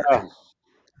okay? Yeah.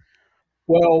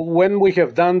 Well, when we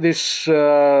have done this,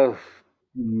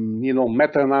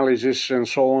 meta-analysis and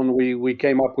so on, we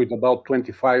came up with about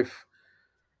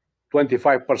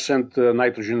 25%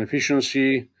 nitrogen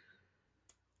efficiency.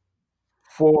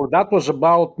 That was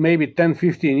about maybe 10,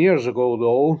 15 years ago,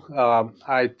 though.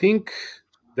 I think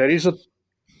there is a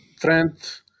trend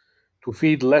to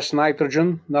feed less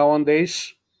nitrogen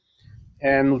nowadays,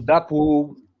 and that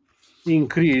will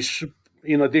increase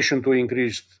in addition to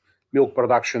increased milk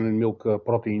production and milk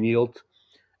protein yield.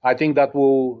 I think that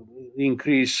will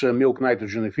increase milk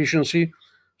nitrogen efficiency.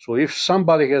 So if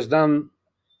somebody has done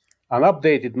an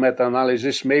updated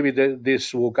meta-analysis, maybe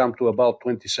this will come to about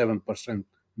 27%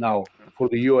 now for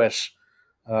the US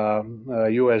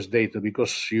data,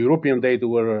 because European data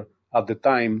were at the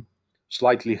time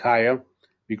slightly higher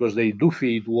because they do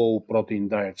feed low protein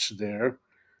diets there.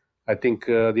 I think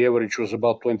the average was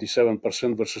about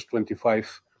 27% versus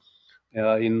 25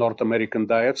 in North American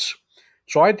diets.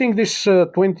 So I think this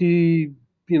 27,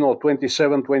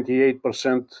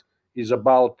 28% is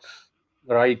about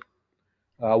right.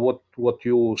 What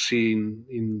you see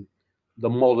in the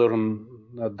modern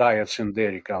diets and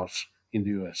dairy cows in the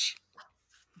U.S.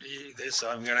 This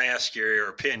I'm going to ask your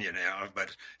opinion now,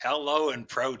 but how low in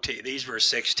protein? These were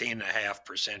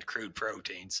 16.5% crude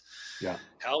proteins. Yeah.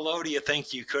 How low do you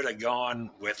think you could have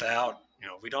gone without?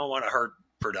 We don't want to hurt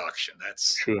production.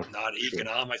 That's not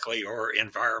economically or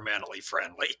environmentally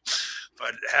friendly.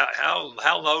 But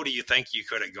how low do you think you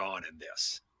could have gone in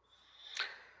this?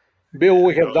 Bill,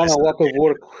 we have done a lot of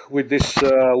work with this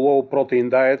low protein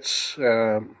diets,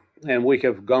 and we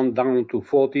have gone down to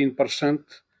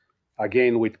 14%,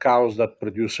 again with cows that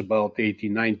produce about 80,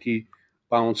 90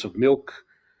 pounds of milk.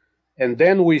 And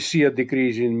then we see a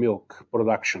decrease in milk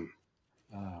production.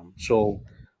 So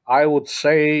I would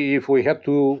say if we had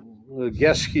to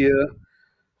guess here,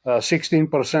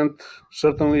 16%,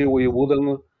 certainly we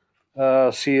wouldn't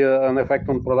see an effect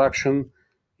on production.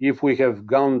 If we have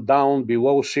gone down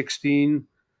below 16,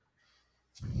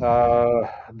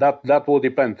 that will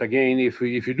depend. Again, if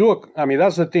you do,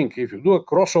 that's the thing. If you do a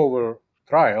crossover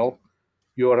trial,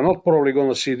 you are not probably going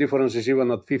to see differences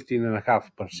even at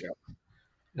 15.5%.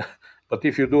 But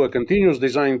if you do a continuous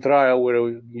design trial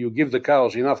where you give the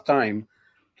cows enough time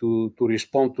to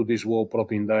respond to these low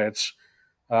protein diets,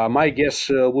 my guess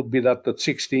would be that at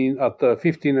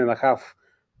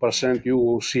 15.5%, you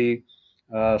will see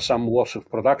some loss of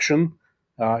production,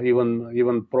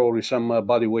 even probably some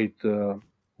body weight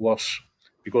loss,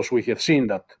 because we have seen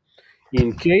that.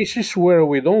 In cases where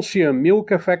we don't see a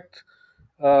milk effect,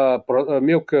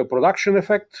 milk production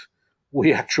effect,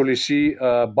 we actually see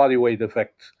a body weight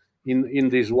effect in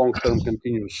these long-term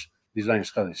continuous design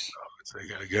studies. So you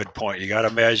got a good point. You got to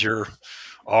measure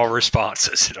all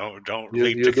responses. Don't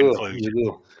leap to conclusions. You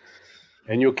do.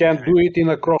 And you can't do it in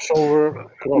a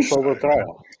crossover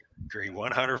trial. Agree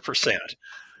 100%.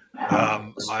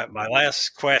 My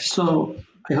last question. So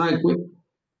I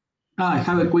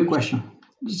have a quick question.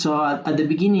 So at the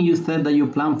beginning, you said that you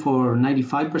plan for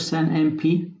 95%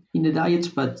 NP in the diets,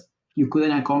 but you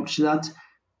couldn't accomplish that.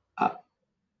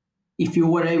 If you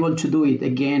were able to do it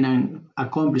again and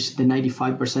accomplish the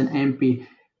 95% NP,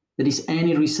 there is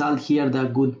any result here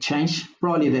that would change?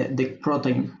 Probably the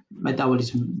protein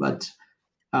metabolism, but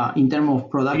in terms of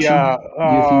production, do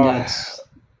you think that's...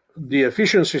 The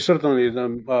efficiency, certainly,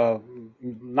 the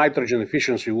nitrogen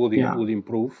efficiency would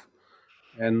improve,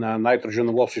 and nitrogen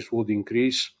losses would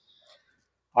increase.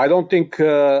 I don't think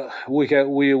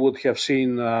we would have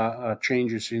seen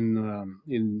changes in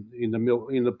the milk,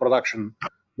 in the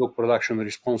milk production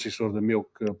responses, or the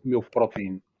milk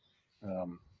protein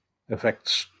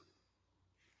effects.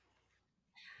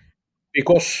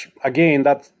 Because again,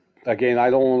 I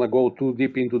don't want to go too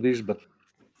deep into this, but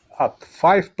at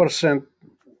 5%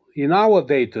 in our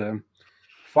data,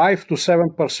 5 to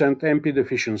 7% NP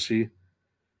deficiency,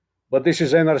 but this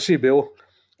is NRC, Bill.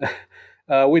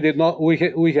 We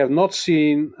have not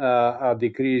seen a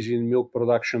decrease in milk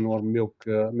production or milk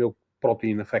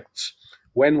protein effects.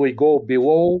 When we go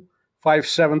below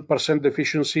 5-7%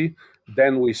 deficiency,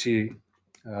 then we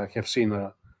have seen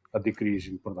a decrease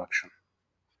in production.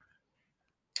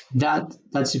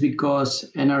 That's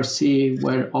because NRC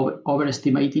were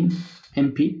overestimating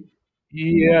NP.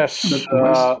 Yes,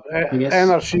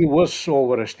 NRC was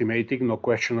overestimating, no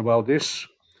question about this.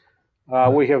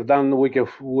 We have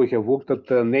looked at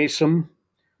NASEM,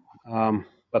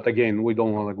 but again, we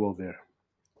don't want to go there.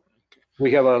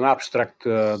 We have an abstract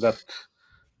that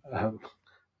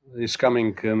is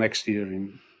coming next year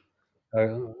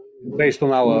based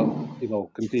on our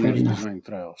continuous design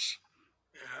trials.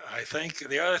 I think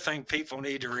the other thing people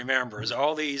need to remember is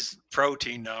all these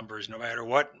protein numbers, no matter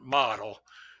what model,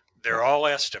 they're all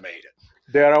estimated.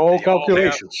 They are all They all have,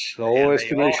 calculations, all and they all have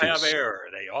estimations. error.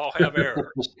 They all have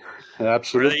errors. Or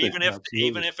Absolutely, even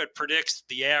absolutely. if it predicts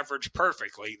the average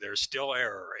perfectly, there's still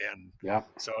error. And Yeah,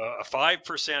 so a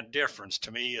 5% difference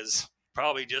to me is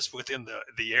probably just within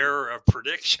the error of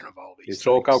prediction of all these it's things.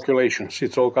 all calculations.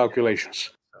 It's all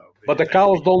calculations. So But I the think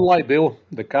cows don't lie, Bill.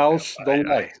 The cows don't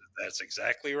lie. that's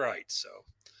exactly right. So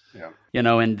Yeah. You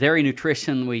know, in dairy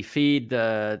nutrition, we feed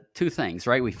two things,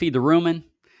 right? We feed the rumen,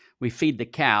 we feed the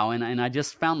cow. And I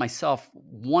just found myself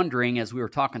wondering as we were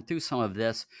talking through some of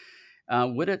this,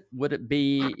 would it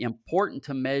be important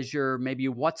to measure maybe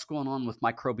what's going on with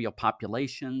microbial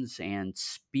populations and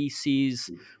species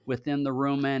within the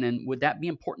rumen? And would that be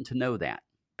important to know that?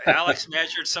 Alex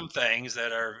measured some things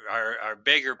that are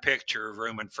bigger picture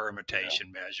rumen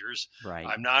fermentation measures. Right.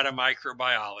 I'm not a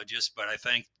microbiologist, but I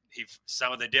think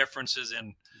some of the differences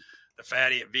in the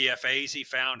fatty VFAs he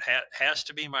found has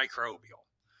to be microbial.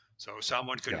 So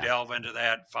someone could delve into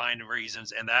that, find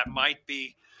reasons, and that might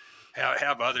be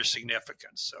have other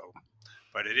significance. So,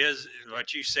 but it is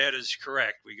what you said is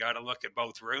correct. We got to look at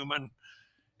both rumen,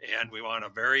 and we want a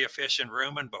very efficient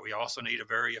rumen, but we also need a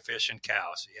very efficient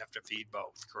cow. So you have to feed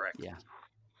both correctly.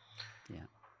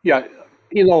 Yeah.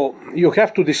 You know, you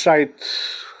have to decide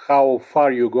how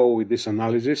far you go with this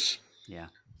analysis. Yeah.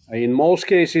 In most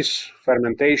cases,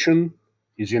 fermentation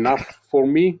is enough for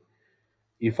me.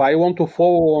 If I want to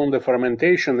follow on the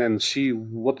fermentation and see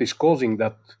what is causing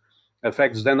that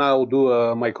effects, then I'll do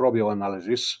a microbial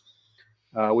analysis,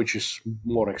 which is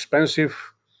more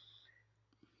expensive.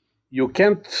 You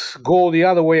can't go the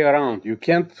other way around. You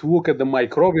can't look at the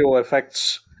microbial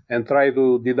effects and try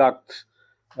to deduct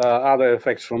other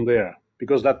effects from there,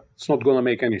 because that's not going to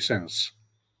make any sense.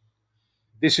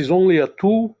 This is only a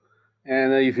tool,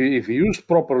 and if used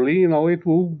properly, you know, it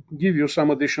will give you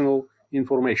some additional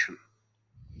information.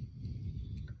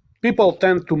 People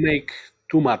tend to make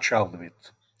too much out of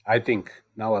it, I think,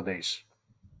 nowadays.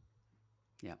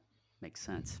 Yeah, makes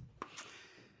sense.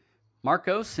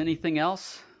 Marcos, anything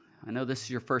else? I know this is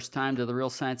your first time to the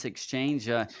Real Science Exchange.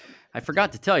 I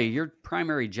forgot to tell you, your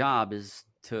primary job is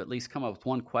to at least come up with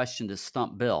one question to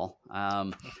stump Bill.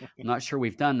 I'm not sure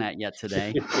we've done that yet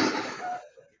today.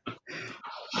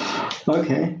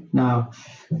 Okay, now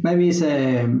maybe it's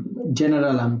a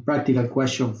general and practical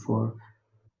question for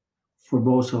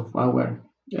both of our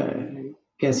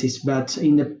guesses, but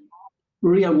in the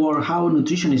real world, how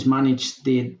nutrition is managed,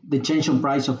 the change in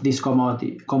price of these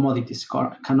commodities,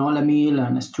 canola meal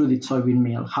and extruded soybean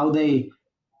meal, how they,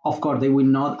 of course, they will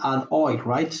not add oil,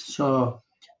 right? So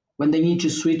when they need to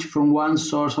switch from one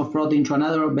source of protein to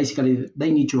another, basically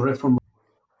they need to reformulate.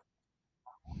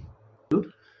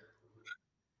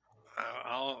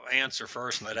 I'll answer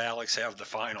first and let Alex have the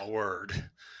final word.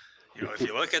 You know, if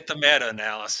you look at the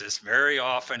meta-analysis, very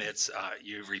often it's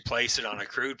you replace it on a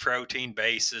crude protein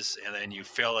basis, and then you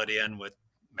fill it in with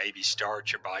maybe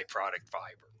starch or byproduct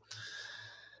fiber.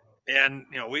 And,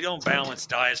 you know, we don't balance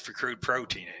diets for crude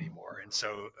protein anymore. And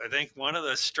so I think one of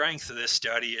the strengths of this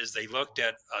study is they looked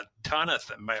at a ton of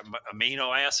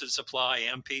amino acid supply,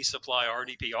 MP supply,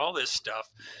 RDP, all this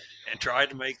stuff, and tried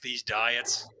to make these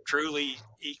diets truly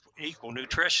equal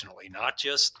nutritionally, not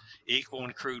just equal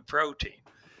in crude protein.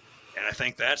 And I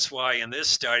think that's why in this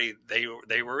study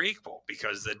they were equal,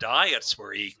 because the diets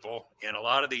were equal. In a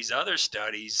lot of these other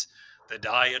studies, the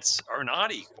diets are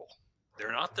not equal.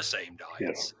 They're not the same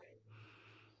diets.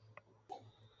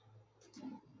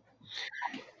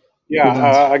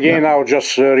 Again, I'll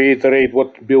just reiterate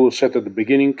what Bill said at the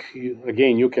beginning.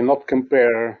 You cannot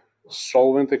compare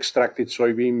solvent extracted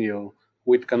soybean meal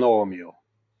with canola meal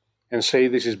and say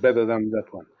this is better than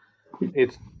that one.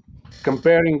 It's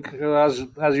comparing,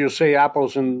 as you say,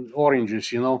 apples and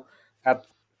oranges. You know, a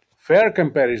fair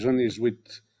comparison is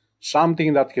with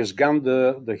something that has gone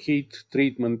the heat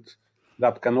treatment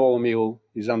that canola meal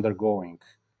is undergoing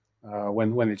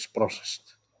when it's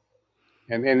processed.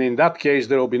 And in that case,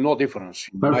 there will be no difference.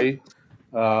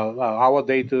 Our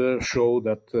data show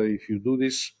that if you do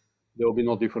this, there will be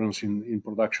no difference in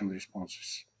production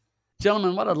responses.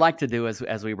 Gentlemen, what I'd like to do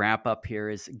as we wrap up here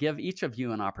is give each of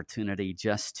you an opportunity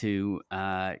just to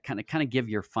kind of give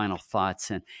your final thoughts.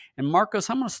 And Marcos,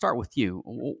 I'm going to start with you.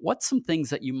 What's some things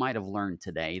that you might have learned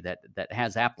today that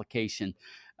has application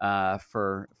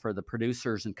for the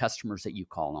producers and customers that you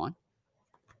call on?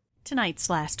 Tonight's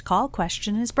last call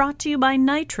question is brought to you by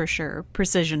NitroSure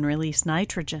Precision Release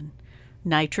Nitrogen.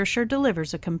 NitroSure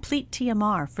delivers a complete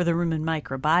TMR for the rumen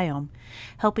microbiome,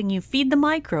 helping you feed the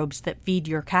microbes that feed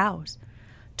your cows.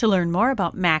 To learn more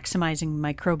about maximizing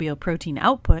microbial protein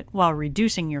output while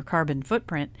reducing your carbon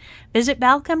footprint, visit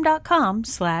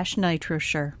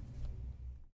balchem.com/nitrosure.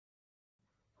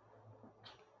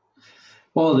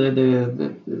 Well,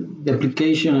 the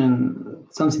application and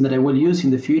something that I will use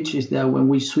in the future is that when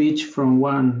we switch from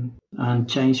one and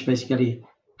change, basically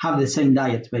have the same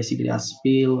diet, basically as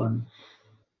Bill and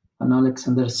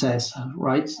Alexander says,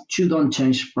 right? You don't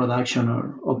change production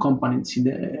or components in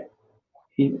the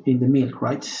milk,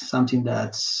 right? Something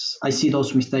that's, I see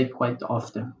those mistakes quite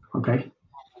often, okay?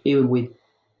 Even with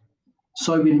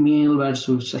soybean meal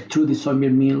versus extruded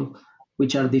soybean meal,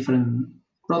 which are different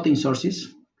protein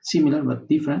sources, similar but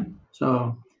different.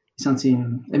 So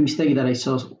something, a mistake that I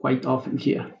saw quite often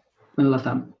here in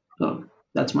Latam. So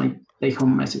that's my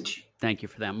take-home message. Thank you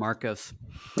for that, Marcos.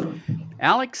 So,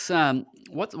 Alex,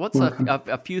 what's welcome.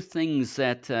 a few things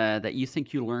that you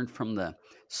think you learned from the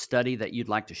study that you'd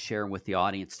like to share with the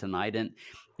audience tonight? And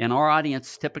our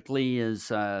audience typically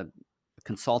is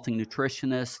consulting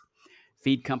nutritionists,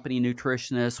 feed company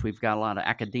nutritionists. We've got a lot of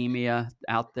academia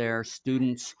out there,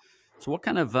 students. So what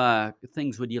kind of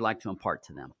things would you like to impart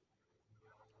to them?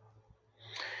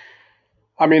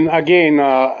 I mean, again,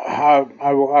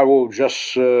 I will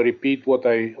just repeat what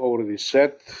I already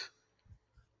said.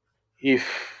 If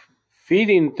feed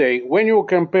intake, when you're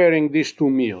comparing these two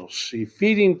meals, if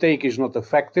feed intake is not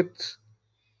affected,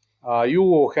 you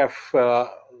will have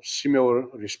similar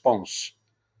response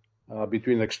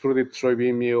between extruded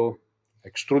soybean meal,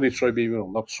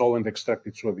 not solvent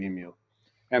extracted soybean meal,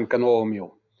 and canola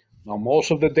meal. Now, most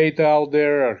of the data out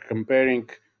there are comparing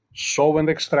solvent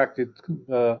extracted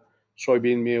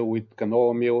soybean meal with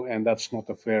canola meal, and that's not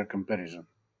a fair comparison.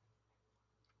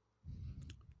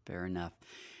 Fair enough.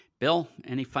 Bill,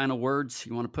 any final words?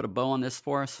 You want to put a bow on this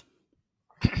for us?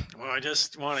 Well, I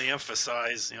just want to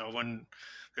emphasize, when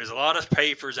there's a lot of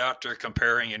papers out there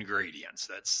comparing ingredients,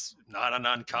 that's not an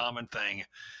uncommon thing.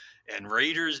 And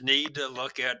readers need to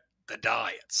look at the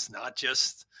diets, not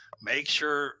just make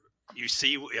sure you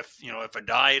see if a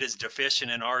diet is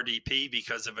deficient in RDP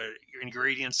because of an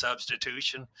ingredient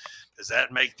substitution, does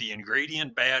that make the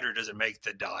ingredient bad or does it make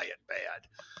the diet bad?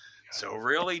 So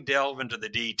really delve into the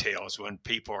details when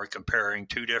people are comparing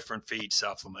two different feed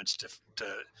supplements to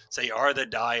say, are the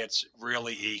diets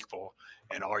really equal?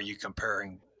 And are you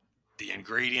comparing the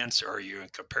ingredients or are you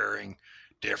comparing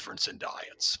difference in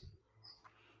diets?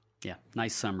 Yeah,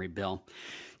 nice summary, Bill.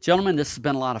 Gentlemen, this has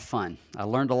been a lot of fun. I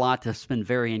learned a lot. This has been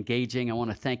very engaging. I want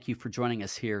to thank you for joining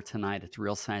us here tonight at the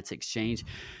Real Science Exchange.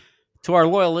 To our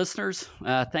loyal listeners,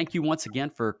 thank you once again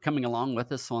for coming along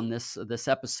with us on this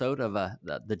episode of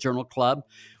the Journal Club.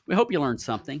 We hope you learned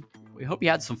something. We hope you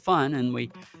had some fun, and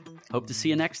we hope to see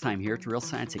you next time here at the Real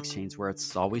Science Exchange, where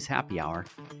it's always happy hour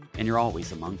and you're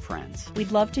always among friends.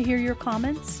 We'd love to hear your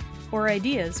comments or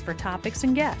ideas for topics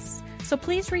and guests. So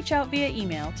please reach out via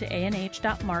email to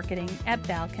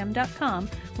anh.marketing@balchem.com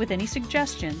with any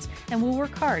suggestions, and we'll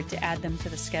work hard to add them to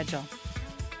the schedule.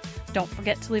 Don't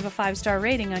forget to leave a 5-star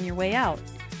rating on your way out.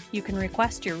 You can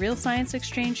request your Real Science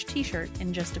Exchange t-shirt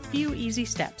in just a few easy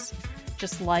steps.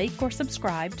 Just like or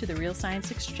subscribe to the Real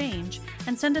Science Exchange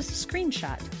and send us a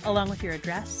screenshot along with your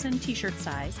address and t-shirt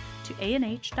size to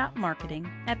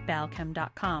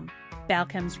anh.marketing@balchem.com.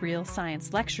 Balchem's Real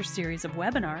Science Lecture Series of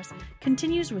webinars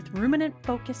continues with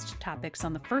ruminant-focused topics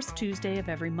on the first Tuesday of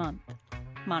every month,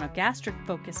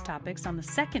 monogastric-focused topics on the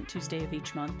second Tuesday of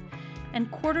each month,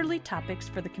 and quarterly topics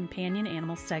for the companion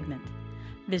animal segment.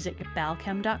 Visit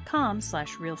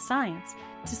balchem.com/realscience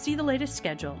to see the latest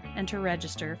schedule and to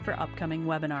register for upcoming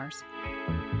webinars.